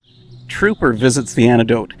Trouper visits the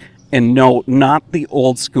antidote. And no, not the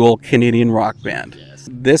old school Canadian rock band. Yes.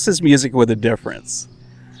 This is music with a difference.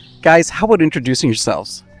 Guys, how about introducing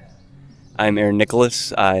yourselves? I'm Aaron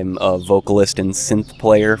Nicholas. I'm a vocalist and synth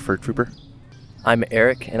player for Trouper. I'm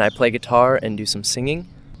Eric, and I play guitar and do some singing.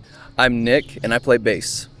 I'm Nick, and I play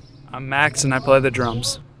bass. I'm Max, and I play the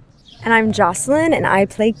drums. And I'm Jocelyn, and I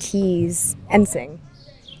play keys and sing.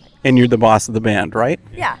 And you're the boss of the band, right?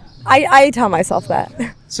 Yeah, I tell myself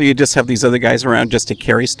that. So you just have these other guys around just to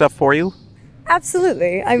carry stuff for you?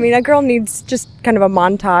 Absolutely. I mean, a girl needs just kind of a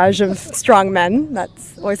montage of strong men.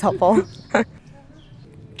 That's always helpful.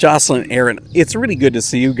 Jocelyn, Aaron, it's really good to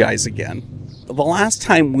see you guys again. The last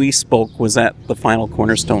time we spoke was at the final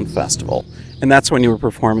Cornerstone Festival, and that's when you were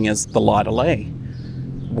performing as the La Delay.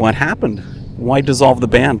 What happened? Why dissolve the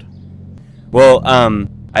band? Well,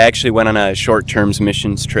 I actually went on a short-term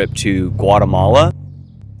missions trip to Guatemala,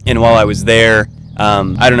 and while I was there,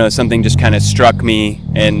 I don't know, something just kind of struck me,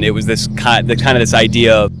 and it was this this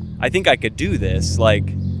idea of, I think I could do this, like,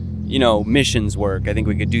 you know, missions work. I think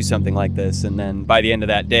we could do something like this. And then by the end of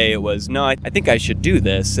that day, it was, no, I think I should do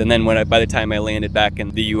this. And then by the time I landed back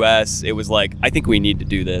in the U.S., it was like, I think we need to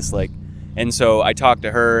do this. And so I talked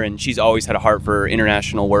to her, and she's always had a heart for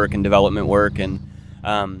international work and development work. And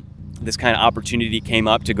this kind of opportunity came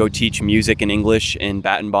up to go teach music and English in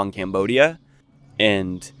Battambang, Cambodia.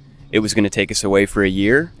 And it was going to take us away for a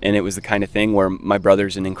year. And it was the kind of thing where my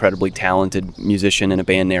brother's an incredibly talented musician in a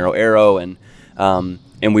band, Narrow Arrow. And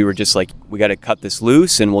we were just like, we got to cut this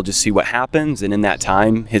loose and we'll just see what happens. And in that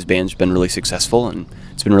time, his band's been really successful and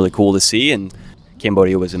it's been really cool to see. And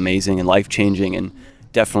Cambodia was amazing and life-changing and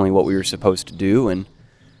definitely what we were supposed to do. And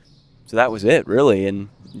so that was it, really. And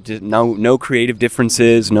just no creative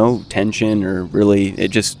differences, no tension, or really,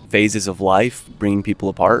 it just phases of life bringing people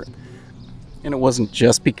apart. And it wasn't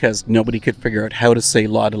just because nobody could figure out how to say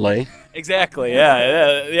La Delay. Exactly,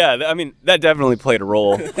 yeah. I mean, that definitely played a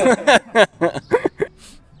role.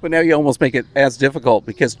 But now you almost make it as difficult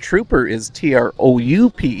because Trouper is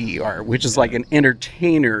Trouper, which is like an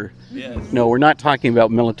entertainer. Yes. No, we're not talking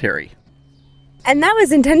about military. And that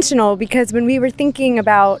was intentional because when we were thinking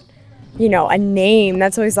about, you know, a name,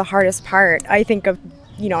 that's always the hardest part. I think of,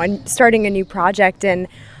 you know, starting a new project and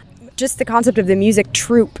just the concept of the music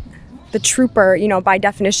troupe. The Trouper, you know, by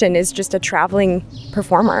definition is just a traveling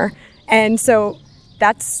performer. And so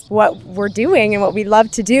that's what we're doing and what we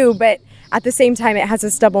love to do. But at the same time, it has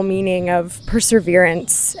this double meaning of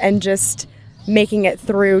perseverance and just making it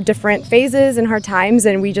through different phases and hard times.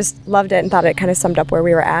 And we just loved it and thought it kind of summed up where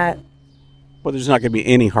we were at. Well, there's not going to be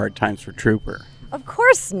any hard times for Trouper. Of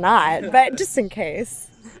course not, but just in case.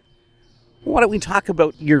 Why don't we talk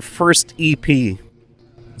about your first EP,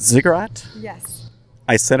 Ziggurat? Yes.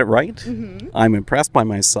 I said it right? Mm-hmm. I'm impressed by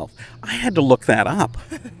myself. I had to look that up.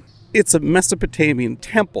 It's a Mesopotamian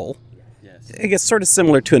temple. Yes. I guess sort of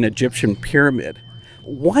similar to an Egyptian pyramid.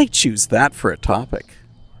 Why choose that for a topic?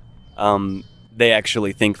 They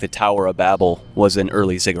actually think the Tower of Babel was an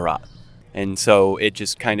early ziggurat. And so it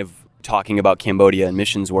just kind of talking about Cambodia and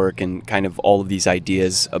missions work and kind of all of these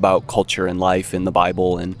ideas about culture and life in the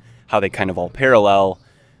Bible and how they kind of all parallel.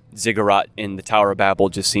 Ziggurat in the Tower of Babel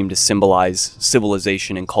just seemed to symbolize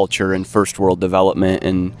civilization and culture and first world development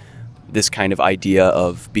and this kind of idea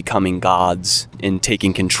of becoming gods and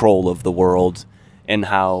taking control of the world, and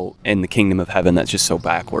how in the kingdom of heaven that's just so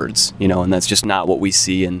backwards, you know, and that's just not what we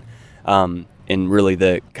see. And really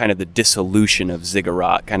the kind of the dissolution of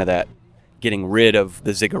Ziggurat, kind of that getting rid of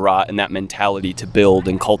the Ziggurat and that mentality to build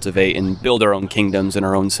and cultivate and build our own kingdoms and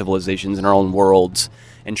our own civilizations and our own worlds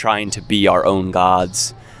and trying to be our own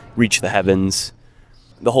gods, reach the heavens.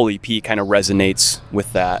 The whole EP kind of resonates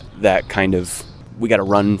with that kind of, we got to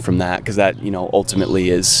run from that because that, you know, ultimately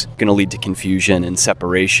is going to lead to confusion and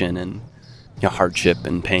separation and, you know, hardship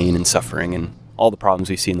and pain and suffering and all the problems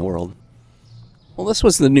we see in the world. Well, this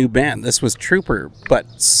was the new band. This was Trouper, but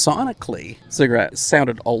sonically, Ziggurat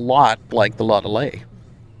sounded a lot like the La Delay.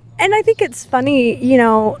 And I think it's funny, you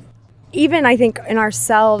know, even I think in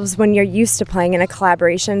ourselves, when you're used to playing in a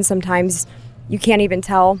collaboration, sometimes you can't even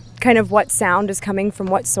tell kind of what sound is coming from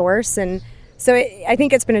what source. And so I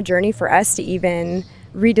think it's been a journey for us to even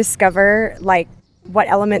rediscover like what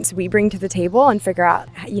elements we bring to the table and figure out,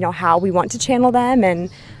 you know, how we want to channel them. And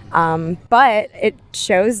but it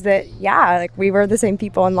shows that, yeah, like we were the same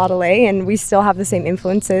people in La Delay and we still have the same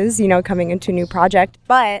influences, you know, coming into a new project.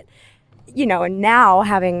 But, you know, now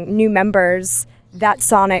having new members, that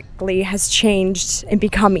sonically has changed and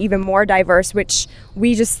become even more diverse, which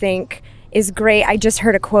we just think is great. I just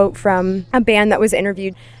heard a quote from a band that was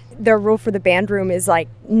interviewed. Their rule for the band room is like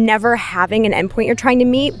never having an endpoint you're trying to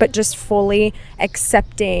meet, but just fully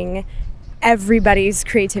accepting everybody's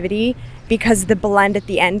creativity, because the blend at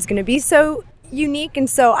the end is going to be so unique. And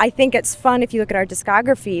so I think it's fun, if you look at our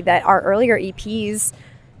discography, that our earlier EPs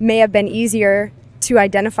may have been easier to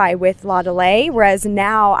identify with La Delay, whereas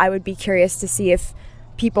now I would be curious to see if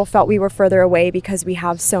people felt we were further away because we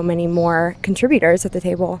have so many more contributors at the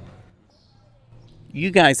table.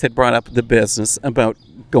 You guys had brought up the business about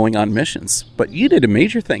going on missions, but you did a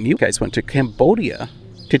major thing. You guys went to Cambodia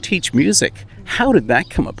to teach music. How did that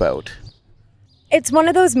come about? It's one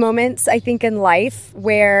of those moments, I think, in life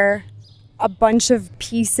where a bunch of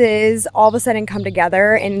pieces all of a sudden come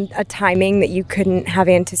together in a timing that you couldn't have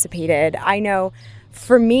anticipated. I know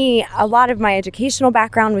for me, a lot of my educational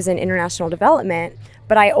background was in international development,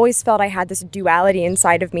 but I always felt I had this duality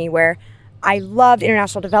inside of me where I loved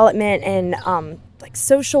international development and like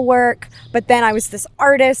social work, but then I was this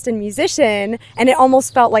artist and musician, and it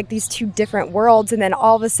almost felt like these two different worlds. And then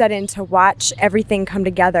all of a sudden to watch everything come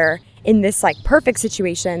together in this like perfect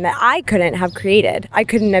situation that I couldn't have created. I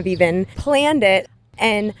couldn't have even planned it.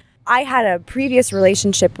 And I had a previous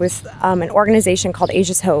relationship with an organization called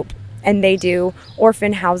Asia's Hope, and they do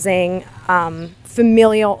orphan housing,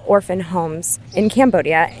 familial orphan homes in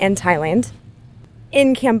Cambodia and Thailand.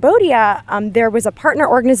 In Cambodia, there was a partner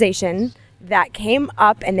organization that came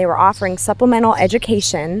up, and they were offering supplemental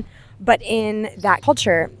education, but in that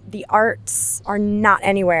culture, the arts are not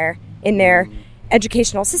anywhere in their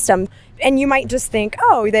educational system. And you might just think,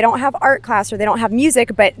 oh, they don't have art class or they don't have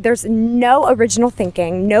music, but there's no original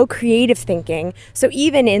thinking, no creative thinking. So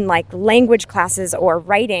even in like language classes or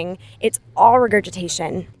writing, it's all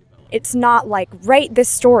regurgitation. It's not like, write this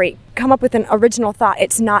story, come up with an original thought.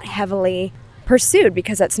 It's not heavily pursued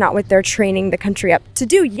because that's not what they're training the country up to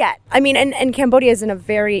do yet. I mean, and Cambodia is in a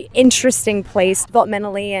very interesting place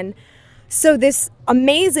developmentally. And so this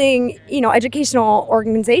amazing, educational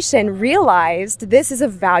organization realized this is a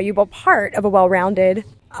valuable part of a well-rounded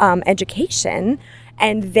education.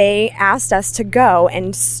 And they asked us to go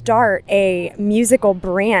and start a musical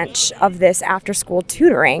branch of this after-school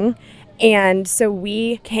tutoring. And so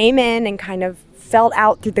we came in and kind of felt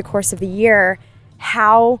out through the course of the year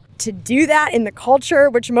how to do that in the culture,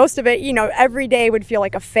 which most of it, every day would feel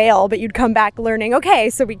like a fail, but you'd come back learning, okay,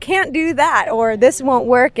 so we can't do that, or this won't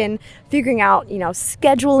work, and figuring out,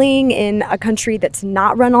 scheduling in a country that's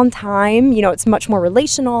not run on time, it's much more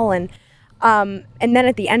relational. And then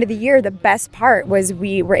at the end of the year, the best part was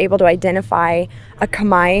we were able to identify a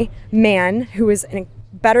Khmer man who was a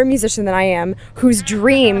better musician than I am, whose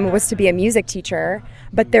dream was to be a music teacher,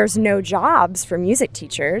 but there's no jobs for music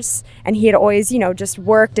teachers. And he had always, just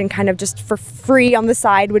worked and kind of just for free on the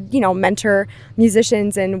side would, mentor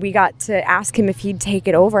musicians. And we got to ask him if he'd take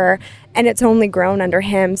it over. And it's only grown under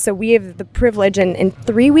him. So we have the privilege, and in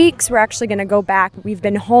 3 weeks, we're actually going to go back. We've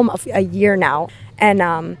been home a year now.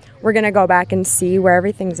 And we're going to go back and see where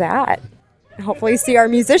everything's at. And hopefully see our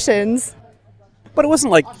musicians. But it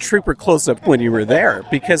wasn't like Trouper closed up when you were there,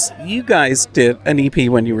 because you guys did an EP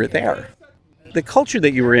when you were there. The culture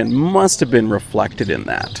that you were in must have been reflected in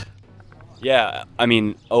that. Yeah, I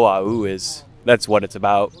mean, Oahu that's what it's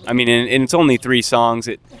about. I mean, and it's only 3 songs,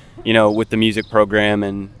 with the music program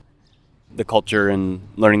and the culture and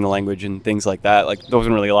learning the language and things like that. Like, there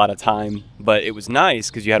wasn't really a lot of time, but it was nice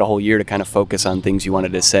because you had a whole year to kind of focus on things you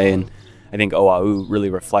wanted to say, and I think Oahu really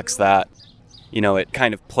reflects that. It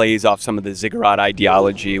kind of plays off some of the ziggurat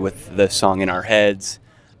ideology with the song In Our Heads.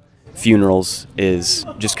 Funerals is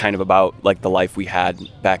just kind of about like the life we had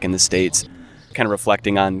back in the States, kind of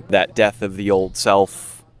reflecting on that death of the old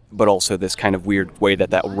self, but also this kind of weird way that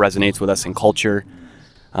resonates with us in culture.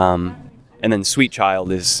 And then Sweet Child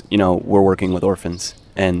is, we're working with orphans,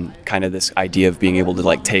 and kind of this idea of being able to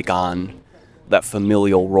like take on that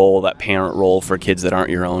familial role, that parent role for kids that aren't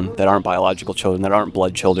your own, that aren't biological children, that aren't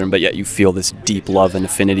blood children, but yet you feel this deep love and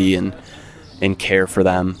affinity and care for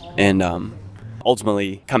them. And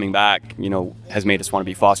ultimately coming back, has made us want to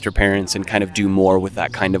be foster parents and kind of do more with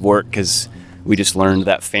that kind of work, because we just learned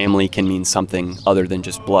that family can mean something other than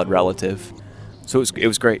just blood relative. So it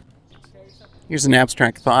was great. Here's an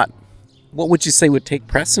abstract thought. What would you say would take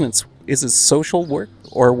precedence? Is it social work,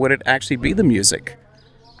 or would it actually be the music?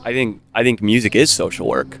 I think music is social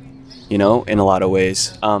work, in a lot of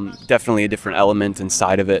ways. Definitely a different element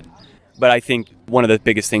inside of it. But I think one of the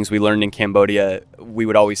biggest things we learned in Cambodia, we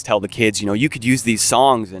would always tell the kids, you could use these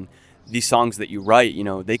songs, and these songs that you write,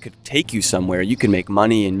 they could take you somewhere. You could make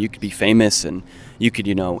money, and you could be famous, and you could,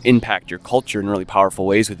 impact your culture in really powerful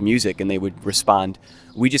ways with music. And they would respond,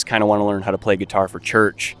 we just kind of want to learn how to play guitar for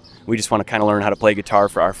church. We just want to kind of learn how to play guitar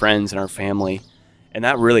for our friends and our family. And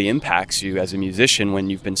that really impacts you as a musician when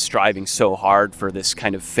you've been striving so hard for this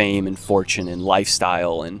kind of fame and fortune and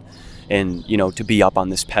lifestyle and and, you know, to be up on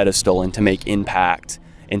this pedestal and to make impact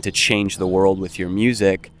and to change the world with your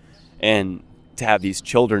music, and to have these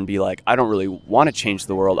children be like, I don't really want to change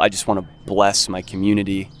the world. I just want to bless my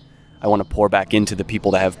community. I want to pour back into the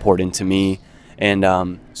people that have poured into me. And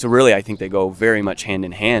so really, I think they go very much hand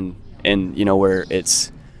in hand. And, you know, where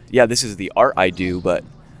it's, yeah, this is the art I do, but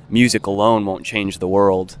music alone won't change the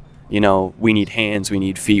world. You know, we need hands, we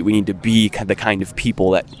need feet, we need to be the kind of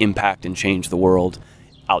people that impact and change the world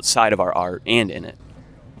outside of our art and in it.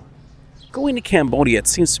 Going to Cambodia, it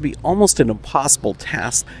seems to be almost an impossible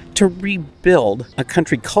task to rebuild a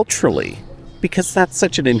country culturally, because that's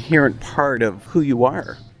such an inherent part of who you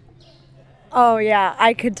are. Oh, yeah.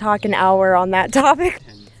 I could talk an hour on that topic.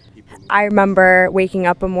 I remember waking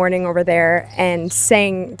up a morning over there and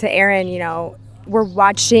saying to Aaron, you know, we're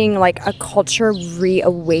watching like a culture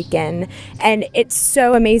reawaken. And it's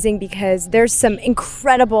so amazing because there's some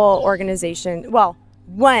incredible organization. Well,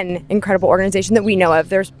 one incredible organization that we know of.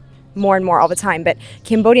 There's more and more all the time. But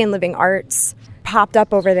Cambodian Living Arts popped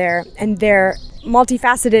up over there, and they're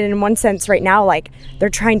multifaceted in one sense right now. Like, they're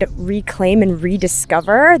trying to reclaim and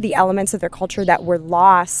rediscover the elements of their culture that were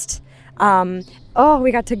lost.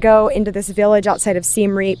 We got to go into this village outside of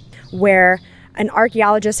Siem Reap where an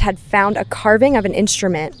archaeologist had found a carving of an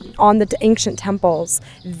instrument on the ancient temples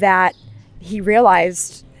that he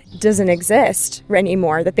realized doesn't exist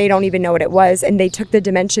anymore, that they don't even know what it was. And they took the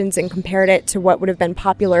dimensions and compared it to what would have been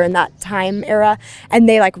popular in that time era. And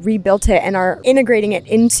they like rebuilt it and are integrating it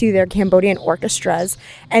into their Cambodian orchestras.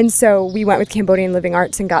 And so we went with Cambodian Living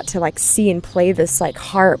Arts and got to like see and play this like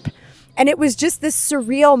harp. And it was just this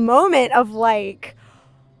surreal moment of like,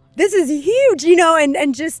 this is huge, you know,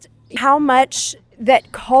 and just how much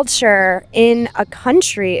that culture in a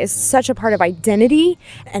country is such a part of identity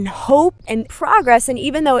and hope and progress. And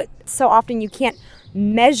even though so often you can't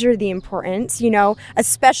measure the importance, you know,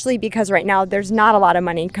 especially because right now there's not a lot of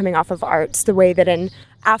money coming off of arts the way that in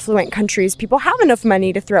affluent countries people have enough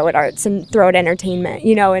money to throw at arts and throw at entertainment,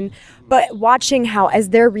 you know, but watching how as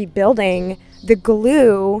they're rebuilding, the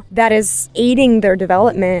glue that is aiding their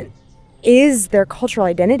development is their cultural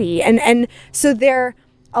identity. And so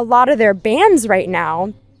a lot of their bands right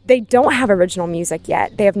now, they don't have original music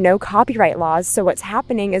yet. They have no copyright laws. So what's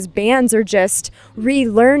happening is bands are just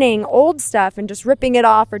relearning old stuff and just ripping it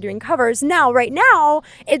off or doing covers. Now, right now,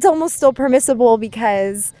 it's almost still permissible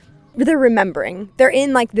because they're remembering. They're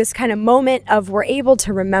in like this kind of moment of we're able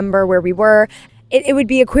to remember where we were. It would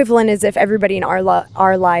be equivalent as if everybody in our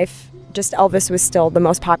life, just Elvis was still the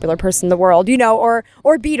most popular person in the world, you know, or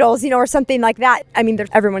Beatles, you know, or something like that. I mean,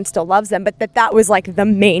 everyone still loves them, but that was like the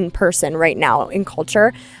main person right now in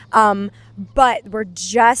culture. But we're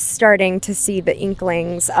just starting to see the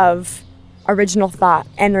inklings of original thought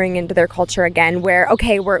entering into their culture again, where,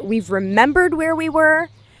 okay, we've remembered where we were,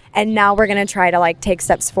 and now we're going to try to like take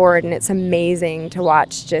steps forward. And it's amazing to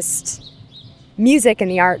watch just music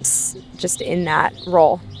and the arts just in that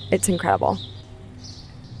role. It's incredible.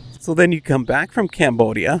 So then you come back from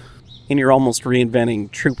Cambodia and you're almost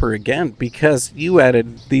reinventing Trouper again because you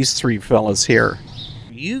added these three fellas here.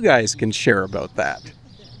 You guys can share about that.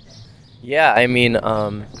 Yeah, I mean,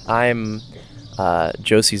 I'm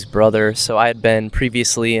Josie's brother, so I had been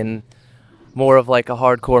previously in more of like a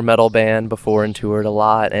hardcore metal band before and toured a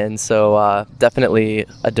lot, and so definitely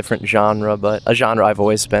a different genre, but a genre I've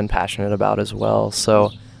always been passionate about as well.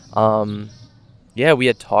 So yeah, we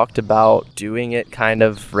had talked about doing it kind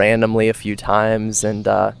of randomly a few times, and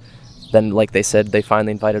then, like they said, they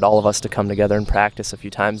finally invited all of us to come together and practice a few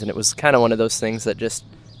times, and it was kind of one of those things that just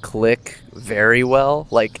click very well,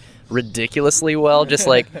 like ridiculously well, just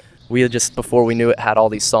like we just, before we knew it, had all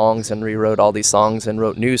these songs and rewrote all these songs and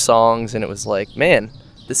wrote new songs, and it was like, man,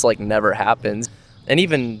 this like never happens. And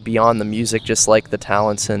even beyond the music, just like the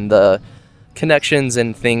talents and the connections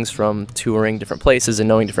and things from touring different places and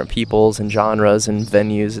knowing different peoples and genres and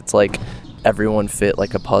venues, it's like everyone fit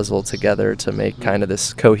like a puzzle together to make kind of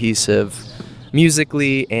this cohesive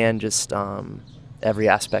musically and just every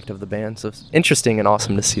aspect of the band. So it's interesting and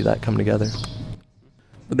awesome to see that come together.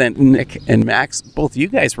 But then Nick and Max, both you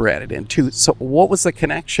guys were added in too. So what was the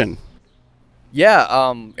connection?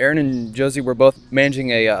 Yeah, Aaron and Josie were both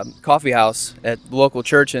managing a coffee house at the local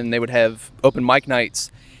church, and they would have open mic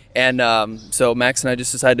nights. And so Max and I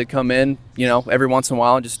just decided to come in, you know, every once in a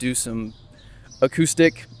while and just do some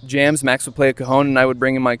acoustic jams. Max would play a cajon and I would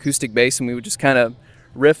bring in my acoustic bass, and we would just kind of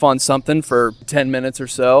riff on something for 10 minutes or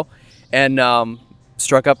so, and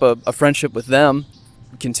struck up a friendship with them,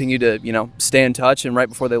 continue to, you know, stay in touch. And right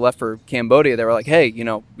before they left for Cambodia, they were like, hey, you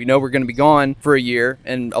know, we know we're going to be gone for a year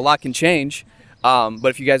and a lot can change. But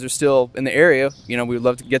if you guys are still in the area, we would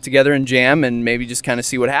love to get together and jam and maybe just kind of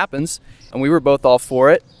see what happens. And we were both all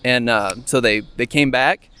for it. And so they came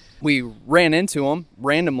back. We ran into them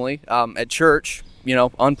randomly at church,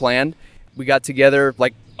 unplanned. We got together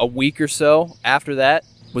like a week or so after that,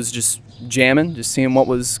 was just jamming, just seeing what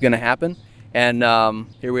was going to happen. And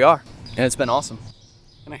here we are. And it's been awesome.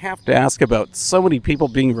 And I have to ask about so many people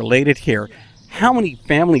being related here. How many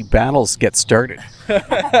family battles get started?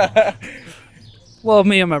 Well,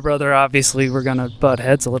 me and my brother, obviously, we're going to butt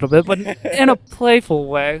heads a little bit, but in a playful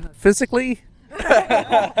way. Physically?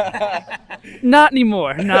 Not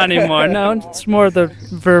anymore. No, it's more the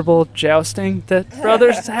verbal jousting that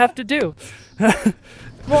brothers have to do.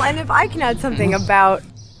 Well, and if I can add something about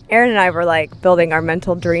Aaron and I were like building our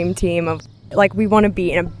mental dream team of like we want to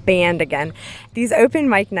be in a band again. These open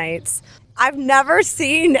mic nights, I've never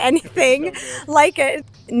seen anything like it.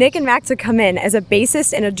 Nick and Max would come in as a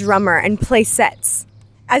bassist and a drummer and play sets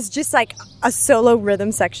as just like a solo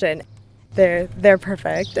rhythm section. They're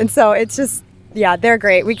perfect. And so it's just, yeah, they're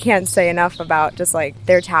great. We can't say enough about just like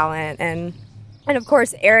their talent. And of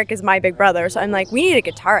course, Eric is my big brother. So I'm like, we need a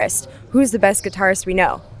guitarist. Who's the best guitarist we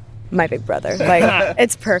know? My big brother. Like,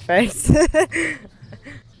 it's perfect.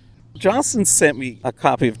 Jocelyn sent me a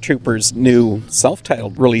copy of Trouper's new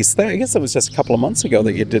self-titled release. I guess it was just a couple of months ago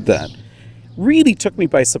that you did that. Really took me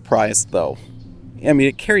by surprise, though. I mean,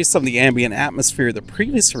 it carries some of the ambient atmosphere of the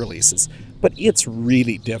previous releases, but it's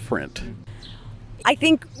really different. I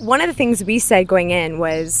think one of the things we said going in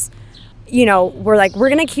was, we're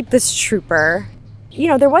going to keep this Trouper.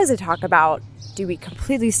 There was a talk about, do we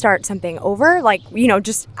completely start something over? Like,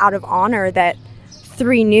 just out of honor that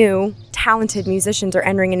 3 new talented musicians are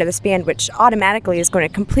entering into this band, which automatically is going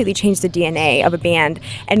to completely change the DNA of a band.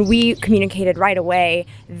 And we communicated right away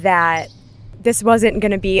that this wasn't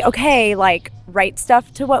going to be, okay, like, write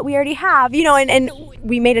stuff to what we already have, and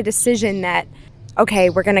we made a decision that,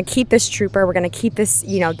 okay, we're going to keep this Trouper, we're going to keep this,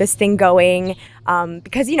 this thing going,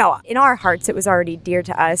 because, in our hearts it was already dear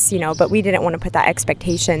to us, but we didn't want to put that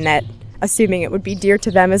expectation that, assuming it would be dear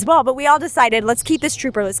to them as well. But we all decided, let's keep this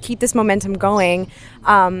Trouper, let's keep this momentum going,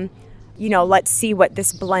 let's see what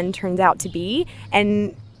this blend turns out to be.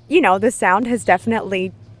 And, the sound has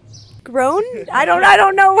definitely grown. I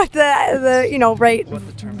don't know what the right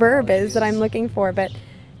verb is that I'm looking for, but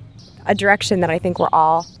a direction that I think we're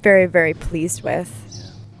all very, very pleased with.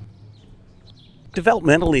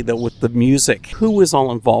 Developmentally, though, with the music, who was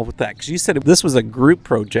all involved with that? Because you said this was a group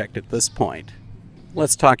project at this point.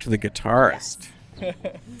 Let's talk to the guitarist.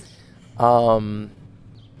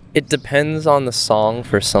 It depends on the song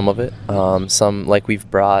for some of it. Some, like, we've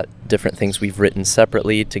brought different things we've written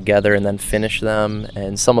separately together and then finished them.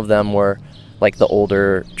 And some of them were like the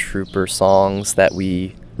older Trouper songs that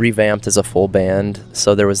we revamped as a full band.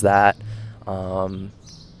 So there was that.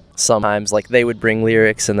 Sometimes, like, they would bring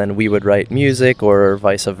lyrics and then we would write music, or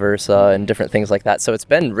vice versa, and different things like that. So it's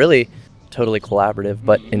been really totally collaborative,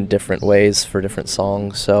 but in different ways for different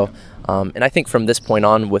songs. So, and I think from this point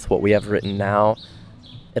on, with what we have written now,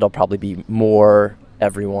 it'll probably be more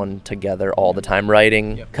everyone together all the time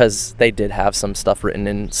writing, because they did have some stuff written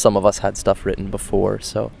and some of us had stuff written before.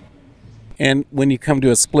 So, and when you come to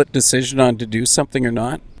a split decision on to do something or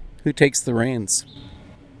not, who takes the reins?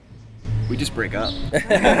 We just break up.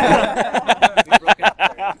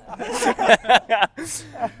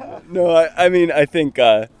 No, I mean, I think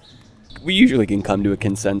we usually can come to a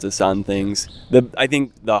consensus on things. I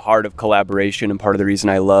think the heart of collaboration, and part of the reason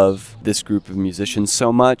I love this group of musicians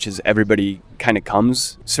so much, is everybody kind of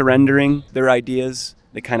comes surrendering their ideas.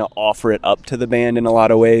 They kind of offer it up to the band in a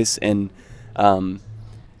lot of ways. And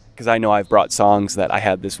because I know I've brought songs that I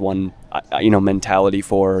had this one, mentality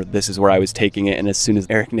for, this is where I was taking it. And as soon as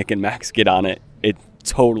Eric, Nick, and Max get on it, it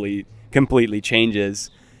totally, completely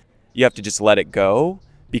changes. You have to just let it go,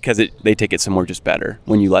 because they take it somewhere just better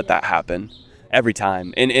when you let that happen every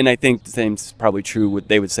time. And I think the same is probably true what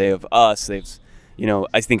they would say of us.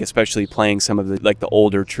 I think especially playing some of the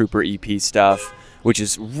older Trouper EP stuff, which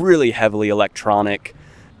is really heavily electronic.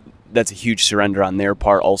 That's a huge surrender on their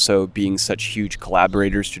part, also being such huge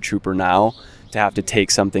collaborators to Trouper now, to have to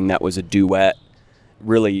take something that was a duet,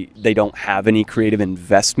 really they don't have any creative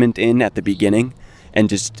investment in at the beginning, and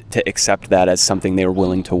just to accept that as something they were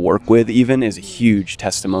willing to work with even is a huge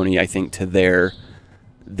testimony, I think, to their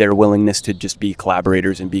willingness to just be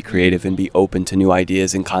collaborators and be creative and be open to new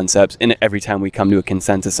ideas and concepts. And every time we come to a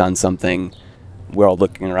consensus on something, we're all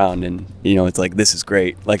looking around and, it's like, this is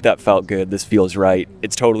great. Like, that felt good. This feels right.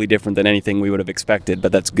 It's totally different than anything we would have expected,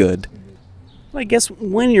 but that's good. I guess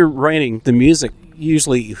when you're writing the music,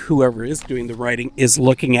 usually whoever is doing the writing is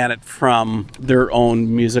looking at it from their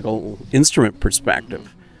own musical instrument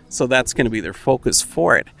perspective. So that's going to be their focus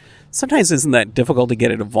for it. Sometimes isn't that difficult to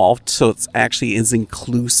get it evolved so it's actually is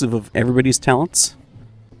inclusive of everybody's talents?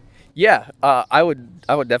 Yeah, I would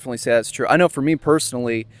definitely say that's true. I know for me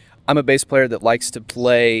personally, I'm a bass player that likes to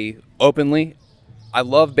play openly. I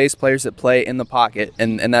love bass players that play in the pocket,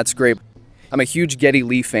 and that's great. I'm a huge Geddy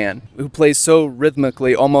Lee fan who plays so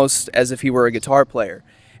rhythmically, almost as if he were a guitar player.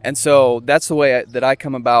 And so that's the way that I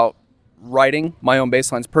come about writing my own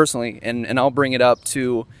bass lines personally, and I'll bring it up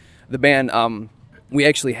to the band. We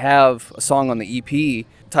actually have a song on the EP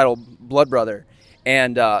titled Blood Brother,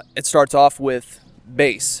 and it starts off with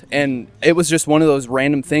bass. And it was just one of those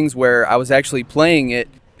random things where I was actually playing it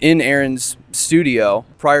in Aaron's studio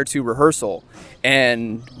prior to rehearsal,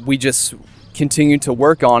 and we just continued to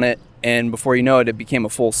work on it, and before you know it, it became a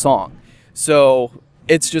full song. So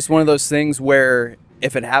it's just one of those things where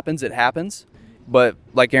if it happens, it happens. But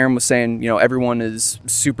like Aaron was saying, everyone is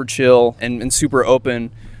super chill and super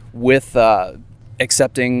open with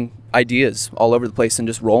accepting ideas all over the place and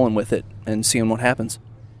just rolling with it and seeing what happens.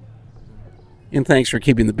 And thanks for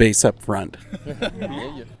keeping the bass up front.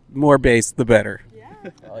 More bass, the better.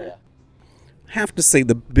 Oh, yeah. Have to say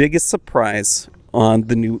the biggest surprise on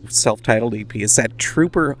the new self-titled EP is that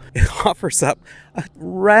Trouper offers up a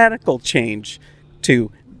radical change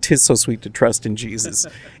to "'Tis So Sweet to Trust in Jesus."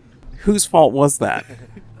 Whose fault was that?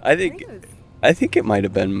 I think it might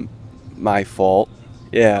have been my fault.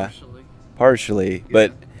 Yeah, partially.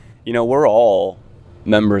 But we're all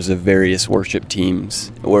members of various worship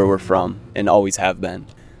teams where we're from and always have been.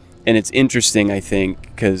 And it's interesting, I think,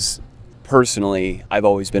 because personally, I've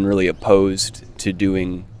always been really opposed to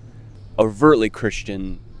doing overtly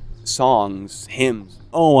Christian songs, hymns.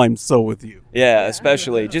 Oh, I'm so with you. Yeah,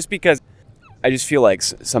 especially just because I just feel like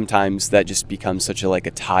sometimes that just becomes such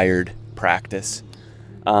a tired practice.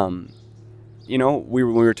 We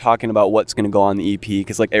were talking about what's going to go on the EP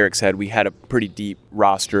because, like Eric said, we had a pretty deep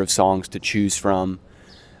roster of songs to choose from.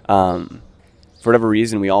 For whatever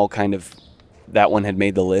reason, we all that one had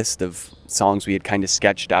made the list of songs we had kind of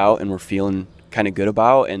sketched out and were feeling kind of good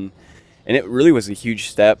about, and it really was a huge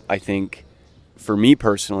step, I think, for me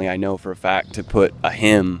personally. I know for a fact to put a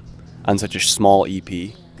hymn on such a small EP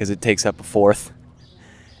because it takes up a fourth,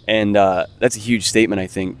 and that's a huge statement, I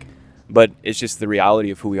think. But it's just the reality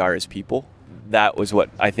of who we are as people. That was what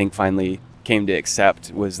I think finally came to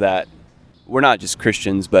accept, was that we're not just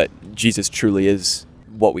Christians, but Jesus truly is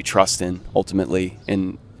what we trust in ultimately,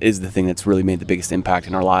 and is the thing that's really made the biggest impact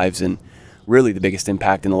in our lives, and really the biggest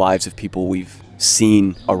impact in the lives of people we've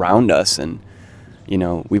seen around us. And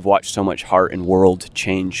we've watched so much heart and world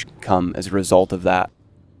change come as a result of that.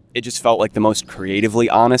 It just felt like the most creatively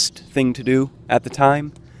honest thing to do at the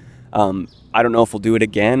time. I don't know if we'll do it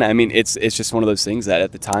again. I mean, it's just one of those things that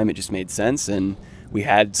at the time it just made sense, and we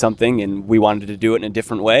had something and we wanted to do it in a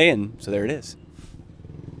different way, and so there it is.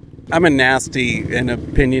 I'm a nasty and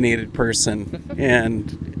opinionated person,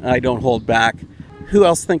 and I don't hold back. Who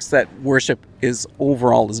else thinks that worship is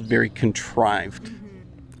very contrived?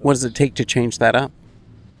 What does it take to change that up?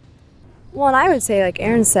 Well, and I would say, like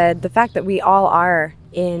Aaron said, the fact that we all are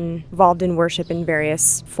involved in worship in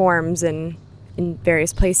various forms and in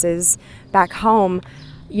various places back home,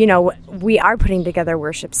 we are putting together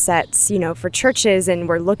worship sets, for churches, and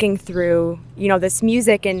we're looking through, this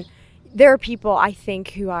music, and there are people, I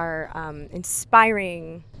think, who are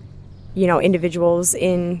inspiring, individuals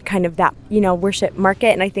in kind of that, worship market.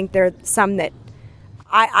 And I think there are some that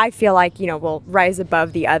I feel like, will rise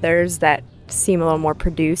above the others that seem a little more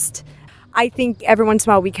produced. I think every once in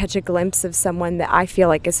a while we catch a glimpse of someone that I feel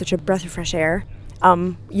like is such a breath of fresh air,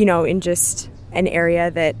 in just an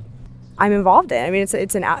area that I'm involved in. I mean,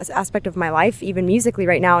 it's an aspect of my life, even musically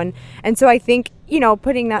right now. And so I think,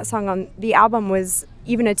 putting that song on the album was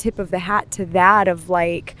even a tip of the hat to that, of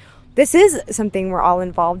this is something we're all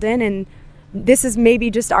involved in, and this is maybe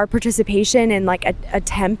just our participation and an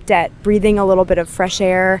attempt at breathing a little bit of fresh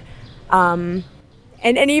air, and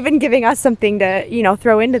even giving us something to,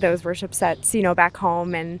 throw into those worship sets, back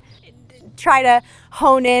home, and try to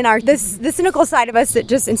hone in the cynical side of us that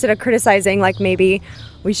just, instead of criticizing, maybe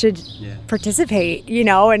we should participate,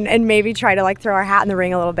 and maybe try to throw our hat in the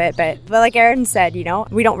ring a little bit. But like Aaron said, we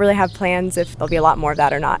don't really have plans if there'll be a lot more of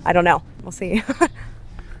that or not. I don't know. We'll see.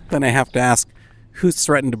 Then I have to ask, who's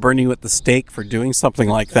threatened to burn you at the stake for doing something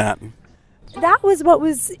like that? That was what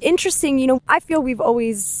was interesting. I feel we've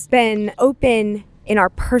always been open in our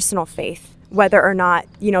personal faith, whether or not,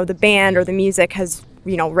 the band or the music has,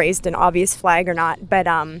 raised an obvious flag or not. But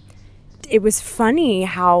it was funny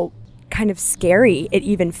how kind of scary it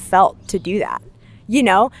even felt to do that. you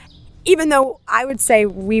know, even though I would say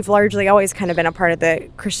we've largely always kind of been a part of the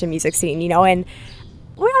Christian music scene, you know, and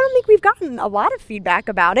well, I don't think we've gotten a lot of feedback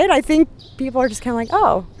about it. I think people are just kind of like,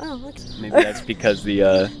 oh, okay. Maybe that's because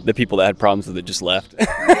the people that had problems with it just left.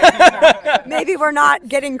 Maybe we're not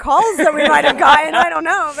getting calls that we might have gotten. I don't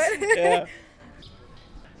know. But Yeah.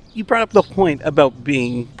 You brought up the point about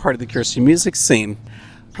being part of the Christian music scene.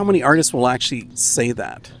 How many artists will actually say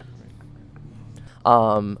that?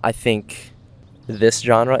 I think this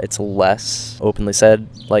genre, it's less openly said.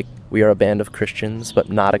 Like, we are a band of Christians, but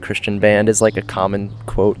not a Christian band is like a common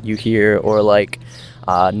quote you hear, or like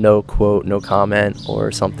no quote, no comment,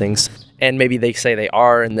 or something. And maybe they say they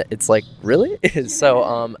are, and it's like, really?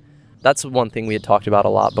 So that's one thing we had talked about a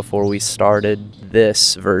lot before we started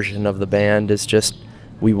this version of the band, is just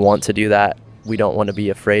we want to do that. We don't want to be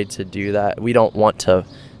afraid to do that. We don't want to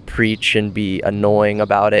preach and be annoying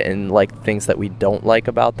about it and like things that we don't like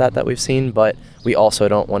about that we've seen, but we also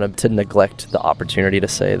don't want to neglect the opportunity to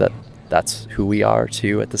say that that's who we are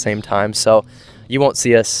too at the same time. So you won't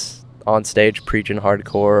see us on stage preaching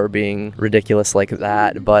hardcore or being ridiculous like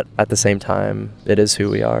that, but at the same time, it is who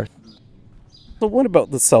we are. But what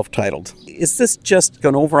about the self-titled? Is this just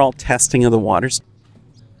an overall testing of the waters?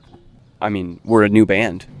 I mean, we're a new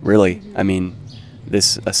band, really. I mean,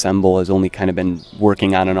 this assemble has only kind of been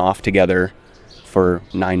working on and off together for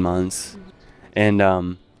 9 months. And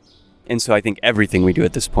so I think everything we do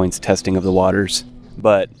at this point is testing of the waters.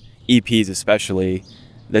 But EPs especially,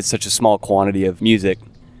 that's such a small quantity of music.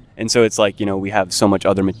 And so it's like, you know, we have so much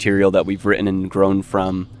other material that we've written and grown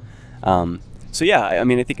from. So yeah, I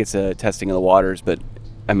mean, I think it's a testing of the waters, but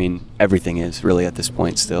I mean, everything is really at this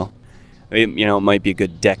point still. You know, it might be a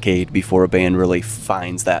good decade before a band really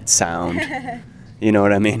finds that sound. You know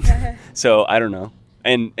what I mean? So I don't know.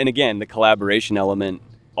 And again, the collaboration element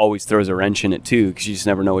always throws a wrench in it too, because you just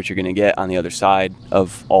never know what you're going to get on the other side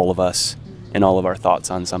of all of us and all of our thoughts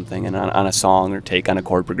on something and on a song or take on a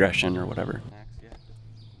chord progression or whatever.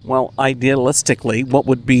 Well, idealistically, what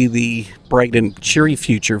would be the bright and cheery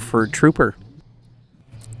future for Trouper?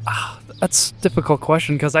 That's a difficult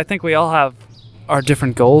question because I think we all have our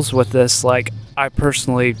different goals with this. Like, I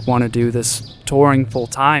personally want to do this touring full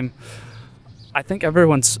time. I think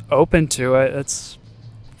everyone's open to it.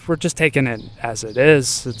 We're just taking it as it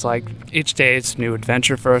is. It's like each day it's a new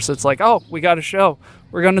adventure for us. It's like, oh, we got a show.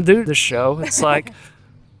 We're going to do this show. It's like,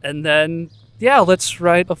 and then, yeah, let's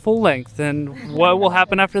write a full length. And what will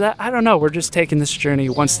happen after that? I don't know. We're just taking this journey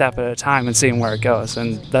one step at a time and seeing where it goes.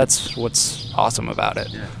 And that's what's awesome about it.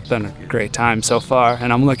 It's been a great time so far.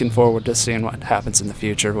 And I'm looking forward to seeing what happens in the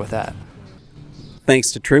future with that.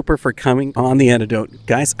 Thanks to Trouper for coming on The Antidote.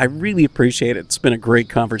 Guys, I really appreciate it. It's been a great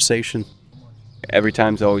conversation. Every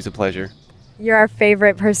time's always a pleasure. you're our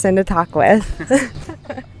favorite person to talk with.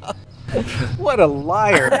 What a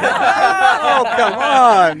liar. Oh, come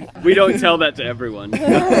on. We don't tell that to everyone.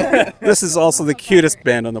 This is also the cutest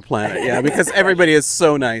band on the planet, yeah, because everybody is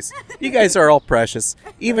so nice. You guys are all precious,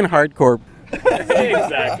 even hardcore.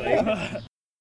 Exactly.